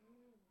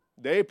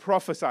 They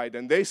prophesied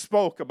and they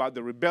spoke about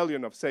the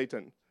rebellion of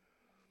Satan.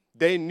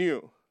 They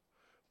knew,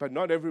 but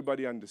not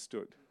everybody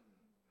understood.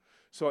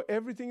 So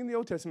everything in the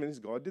Old Testament is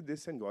God did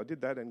this and God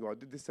did that and God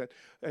did this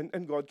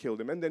and God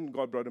killed him and then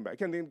God brought him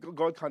back. And then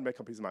God can't make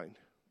up his mind.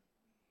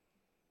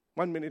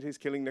 1 minute he's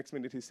killing, next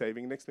minute he's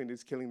saving, next minute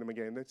he's killing them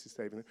again, next he's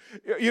saving them.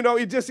 You know,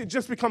 it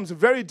just becomes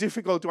very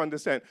difficult to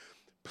understand.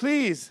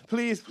 Please,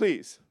 please,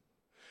 please,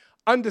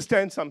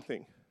 understand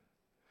something.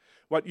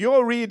 What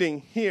you're reading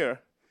here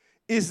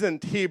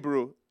isn't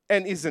Hebrew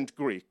and isn't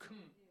Greek.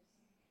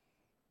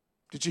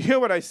 Did you hear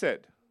what I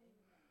said?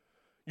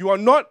 You are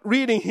not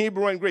reading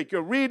Hebrew and Greek.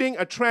 You're reading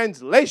a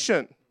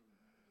translation.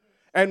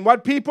 And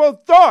what people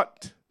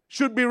thought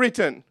should be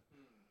written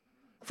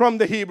from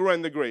the Hebrew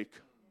and the Greek.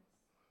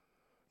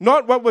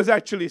 Not what was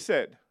actually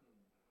said.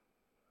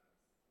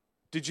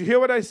 Did you hear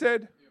what I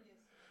said?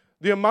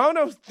 The amount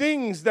of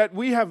things that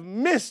we have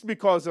missed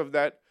because of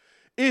that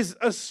is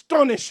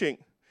astonishing.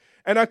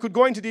 And I could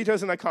go into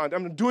details and I can't.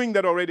 I'm doing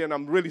that already and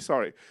I'm really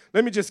sorry.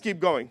 Let me just keep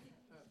going.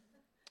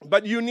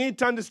 But you need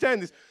to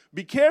understand this.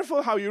 Be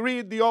careful how you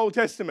read the Old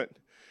Testament.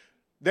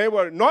 They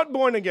were not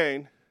born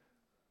again.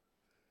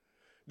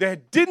 They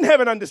didn't have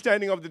an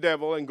understanding of the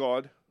devil and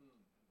God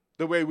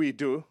the way we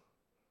do.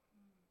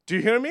 Do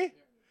you hear me?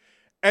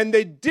 And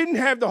they didn't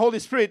have the Holy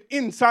Spirit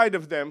inside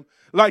of them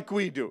like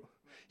we do.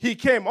 He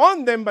came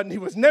on them, but he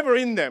was never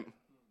in them.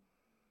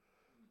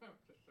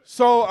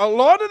 So a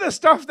lot of the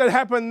stuff that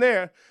happened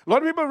there, a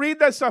lot of people read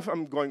that stuff.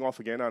 I'm going off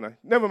again, aren't I?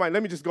 Never mind.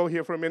 Let me just go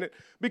here for a minute.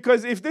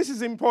 Because if this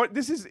is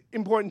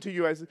important to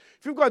you. If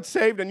you've got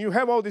saved and you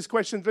have all these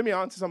questions, let me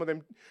answer some of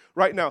them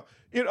right now.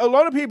 A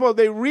lot of people,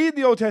 they read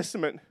the Old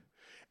Testament,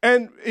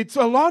 and it's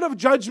a lot of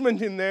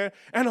judgment in there,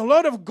 and a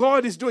lot of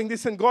God is doing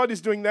this and God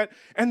is doing that,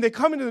 and they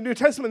come into the New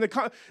Testament.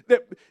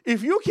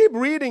 If you keep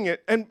reading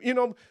it, and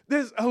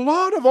there's a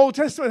lot of Old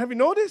Testament. Have you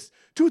noticed?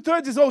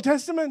 2/3 is Old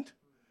Testament.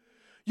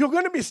 You're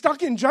going to be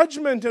stuck in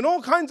judgment and all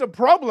kinds of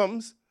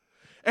problems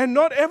and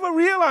not ever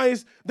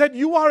realize that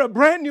you are a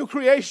brand new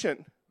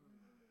creation.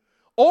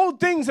 Old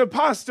things have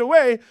passed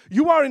away.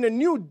 You are in a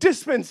new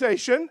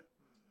dispensation.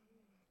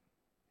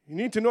 You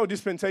need to know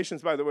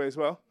dispensations, by the way, as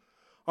well.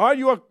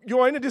 You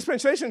are in a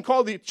dispensation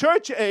called the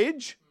church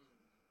age.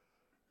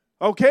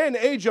 Okay, an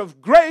age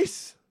of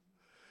grace.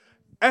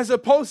 As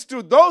opposed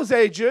to those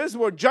ages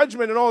where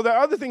judgment and all the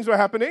other things were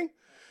happening.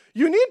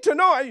 You need to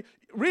know.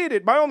 Read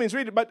it, by all means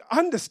read it, but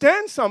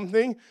understand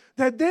something,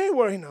 that they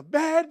were in a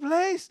bad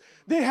place.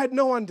 They had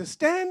no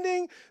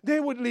understanding. They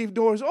would leave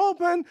doors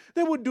open.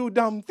 They would do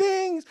dumb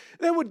things.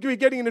 They would be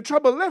getting into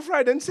trouble left,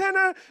 right, and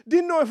center.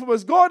 Didn't know if it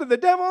was God or the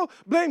devil.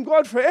 Blame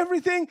God for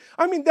everything.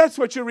 I mean, that's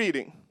what you're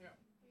reading. Yeah.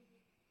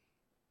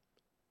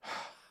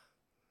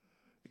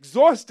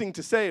 Exhausting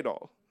to say it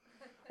all.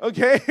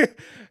 Okay?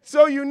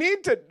 So you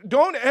need to,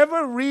 don't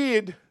ever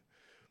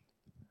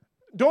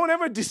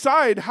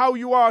decide how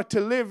you are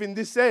to live in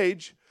this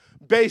age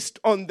based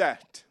on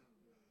that.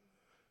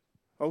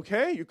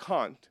 Okay? You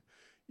can't.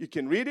 You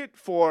can read it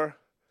for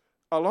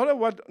a lot of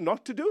what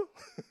not to do,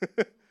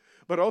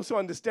 but also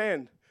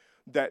understand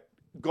that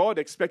God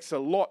expects a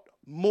lot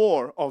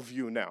more of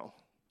you now.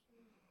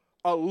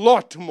 A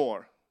lot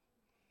more.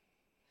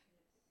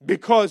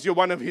 Because you're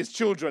one of his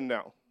children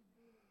now.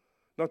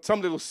 Not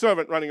some little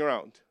servant running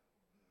around.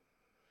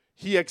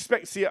 He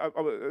expects, I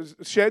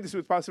shared this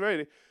with Pastor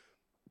Verity.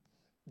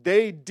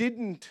 They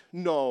didn't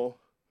know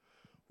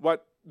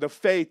what the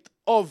faith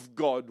of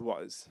God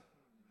was.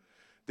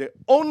 They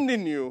only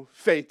knew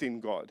faith in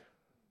God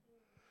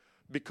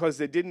because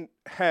they didn't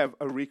have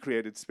a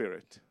recreated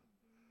spirit.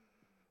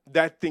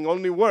 That thing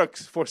only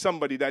works for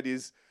somebody that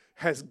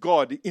has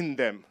God in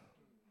them.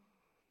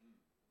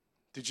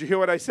 Did you hear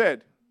what I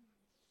said?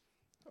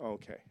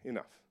 Okay,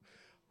 enough.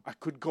 I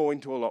could go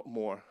into a lot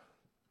more,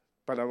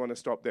 but I want to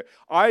stop there.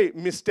 I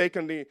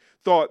mistakenly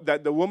thought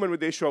that the woman with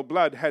the issue of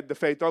blood had the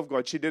faith of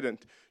God. She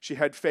didn't. She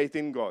had faith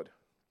in God.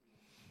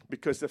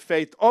 Because the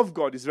faith of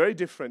God is very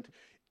different.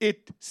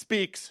 It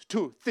speaks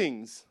to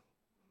things.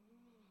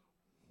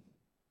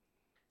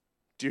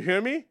 Do you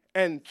hear me?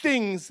 And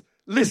things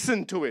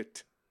listen to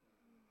it.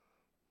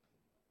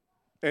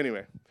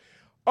 Anyway.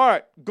 All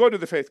right, go to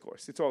the faith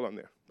course. It's all on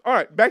there. All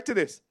right, back to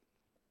this.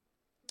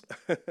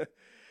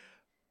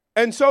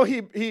 And so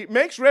he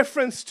makes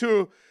reference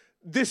to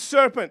this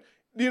serpent.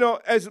 You know,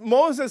 as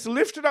Moses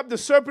lifted up the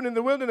serpent in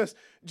the wilderness,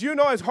 do you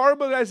know, as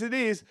horrible as it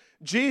is,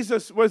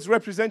 Jesus was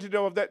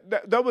representative of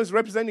that. That was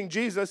representing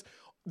Jesus.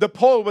 The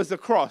pole was the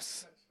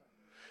cross.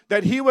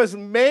 That he was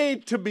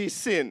made to be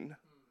sin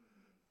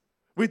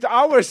with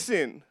our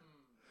sin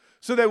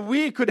so that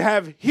we could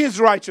have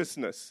his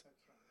righteousness.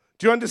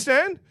 Do you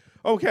understand?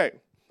 Okay.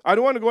 I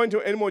don't want to go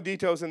into any more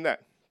details than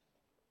that.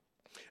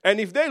 And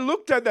if they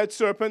looked at that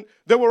serpent,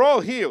 they were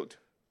all healed.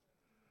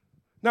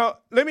 Now,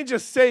 let me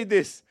just say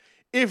this.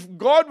 If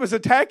God was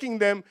attacking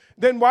them,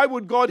 then why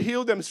would God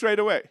heal them straight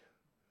away?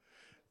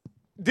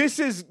 This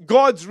is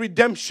God's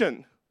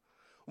redemption.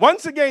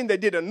 Once again, they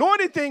did a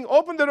naughty thing,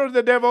 opened the door to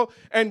the devil,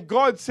 and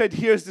God said,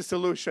 here's the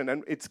solution,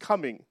 and it's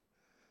coming.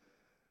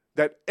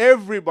 That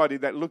everybody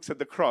that looks at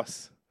the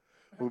cross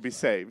will be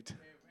saved.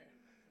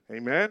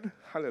 Amen.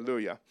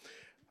 Hallelujah.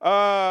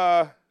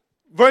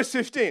 Verse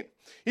 15.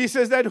 He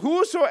says that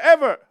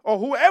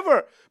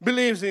whoever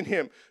believes in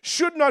him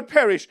should not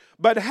perish,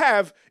 but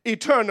have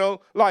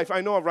eternal life.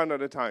 I know I've run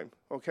out of time.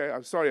 Okay,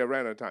 I'm sorry I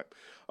ran out of time.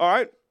 All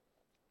right.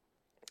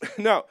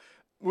 Now,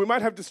 we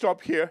might have to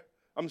stop here.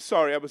 I'm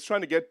sorry. I was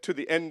trying to get to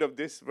the end of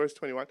this, verse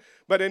 21.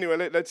 But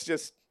anyway, let's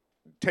just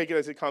take it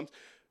as it comes.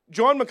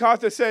 John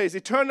MacArthur says,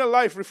 eternal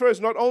life refers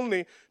not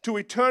only to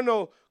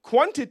eternal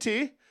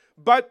quantity,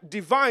 but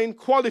divine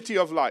quality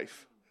of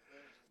life.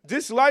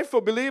 This life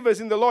for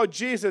believers in the Lord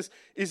Jesus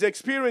is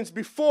experienced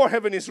before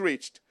heaven is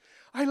reached.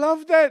 I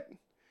love that.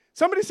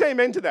 Somebody say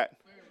amen to that.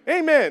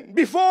 Amen.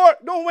 Before,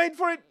 don't wait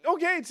for it.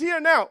 Okay, it's here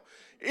now.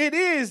 It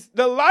is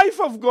the life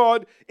of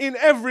God in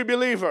every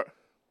believer,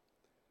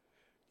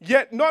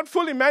 yet not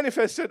fully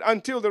manifested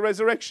until the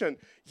resurrection.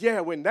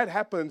 Yeah, when that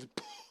happens,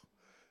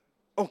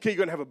 okay, you're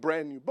going to have a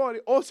brand new body.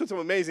 All sorts of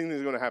amazing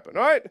things are going to happen,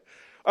 all right?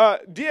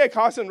 D.A.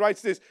 Carson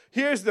writes this.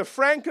 Here's the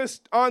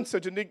frankest answer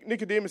to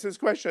Nicodemus'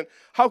 question.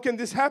 How can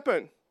this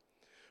happen?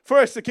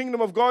 First, the kingdom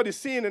of God is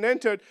seen and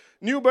entered.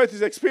 New birth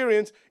is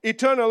experienced.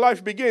 Eternal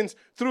life begins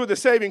through the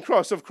saving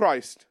cross of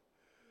Christ.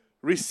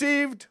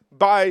 Received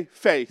by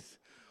faith.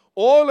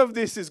 All of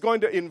this is going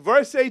to, in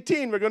verse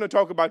 18, we're going to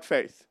talk about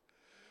faith.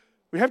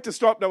 We have to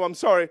stop now, I'm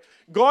sorry.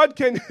 God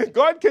can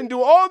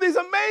do all these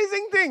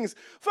amazing things.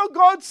 For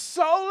God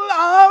so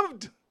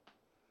loved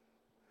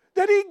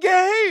that he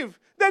gave,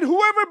 that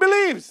whoever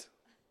believes.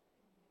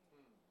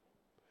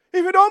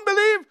 If you don't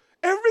believe,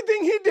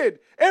 everything he did,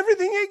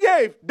 everything he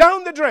gave,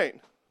 down the drain.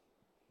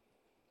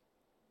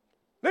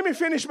 Let me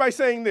finish by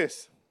saying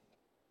this.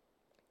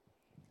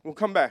 We'll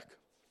come back.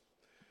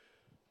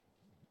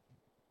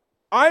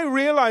 I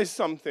realized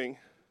something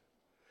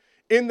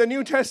in the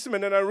New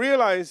Testament, and I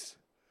realized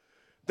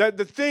that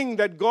the thing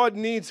that God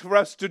needs for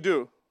us to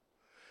do,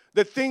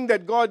 the thing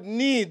that God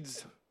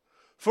needs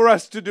for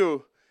us to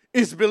do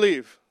is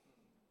believe.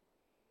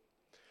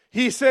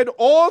 He said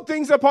all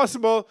things are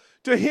possible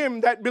to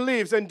him that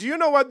believes. And do you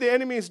know what the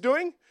enemy is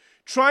doing?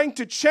 Trying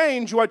to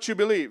change what you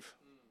believe.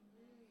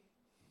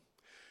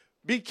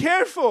 Be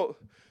careful.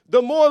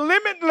 The more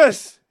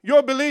limitless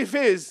your belief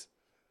is,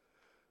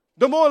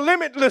 the more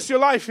limitless your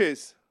life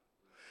is.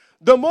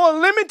 The more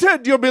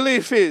limited your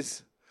belief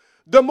is,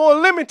 the more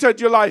limited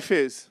your life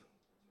is.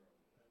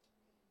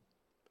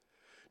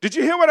 Did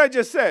you hear what I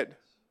just said?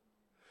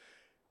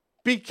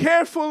 Be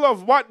careful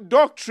of what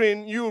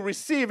doctrine you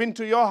receive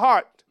into your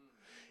heart.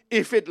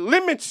 If it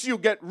limits you,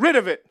 get rid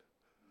of it.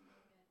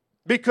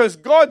 Because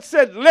God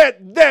said,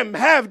 let them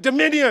have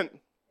dominion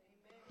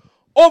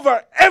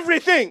over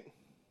everything.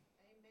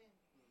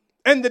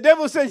 And the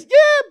devil says,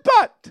 yeah,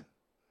 but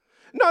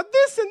not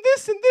this and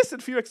this and this,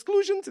 and a few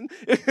exclusions. And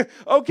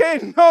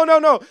okay,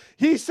 no.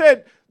 He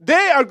said,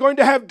 they are going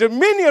to have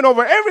dominion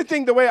over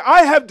everything the way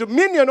I have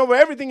dominion over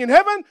everything in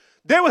heaven.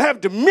 They will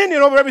have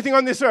dominion over everything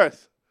on this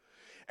earth.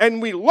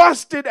 And we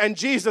lost it, and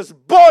Jesus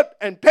bought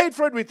and paid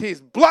for it with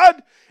his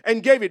blood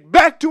and gave it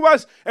back to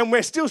us, and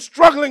we're still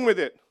struggling with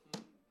it.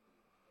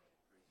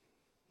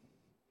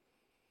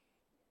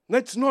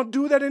 Let's not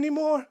do that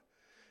anymore.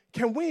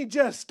 Can we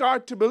just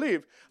start to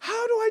believe?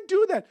 How do I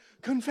do that?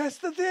 Confess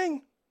the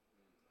thing.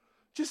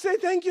 Just say,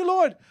 thank you,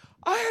 Lord.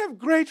 I have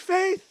great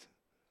faith.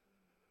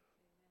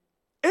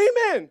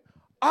 Amen.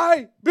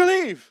 I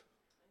believe.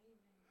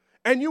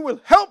 And you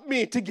will help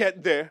me to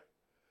get there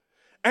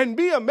and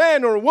be a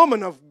man or a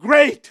woman of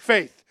great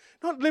faith.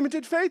 Not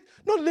limited faith,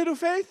 not little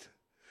faith,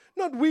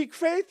 not weak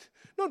faith,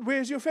 not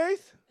where's your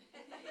faith?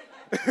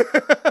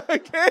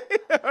 Okay,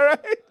 all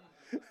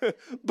right?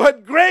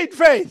 But great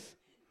faith.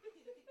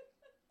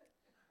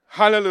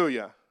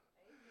 Hallelujah.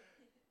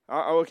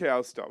 Okay,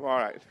 I'll stop. All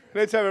right.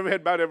 Let's have every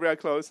head bowed, every eye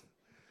closed.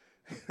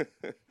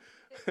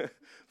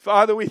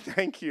 Father, we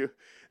thank you.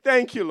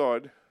 Thank you,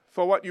 Lord,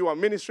 for what you are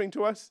ministering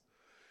to us.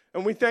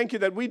 And we thank you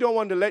that we don't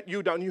want to let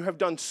you down. You have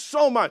done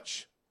so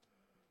much,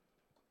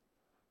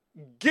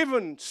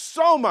 given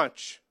so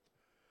much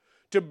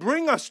to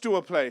bring us to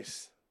a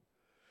place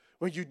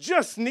where you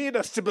just need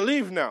us to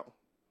believe now.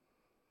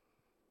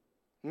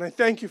 And I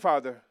thank you,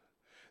 Father,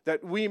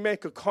 that we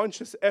make a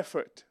conscious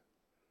effort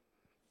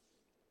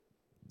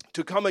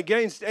to come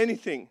against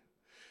anything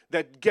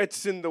that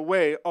gets in the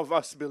way of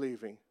us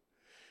believing.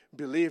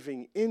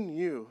 Believing in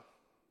you.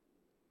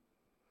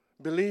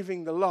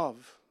 Believing the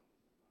love.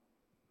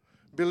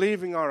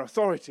 Believing our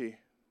authority.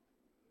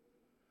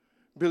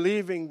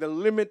 Believing the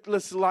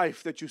limitless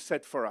life that you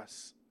set for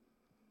us.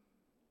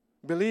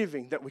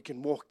 Believing that we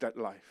can walk that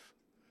life.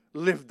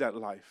 Live that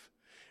life.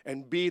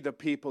 And be the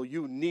people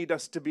you need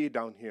us to be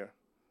down here.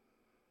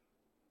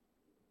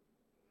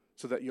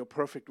 So that your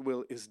perfect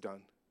will is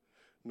done.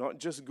 Not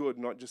just good,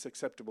 not just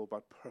acceptable,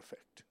 but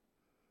perfect.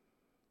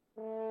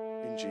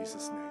 In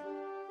Jesus'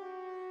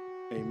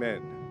 name.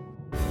 Amen.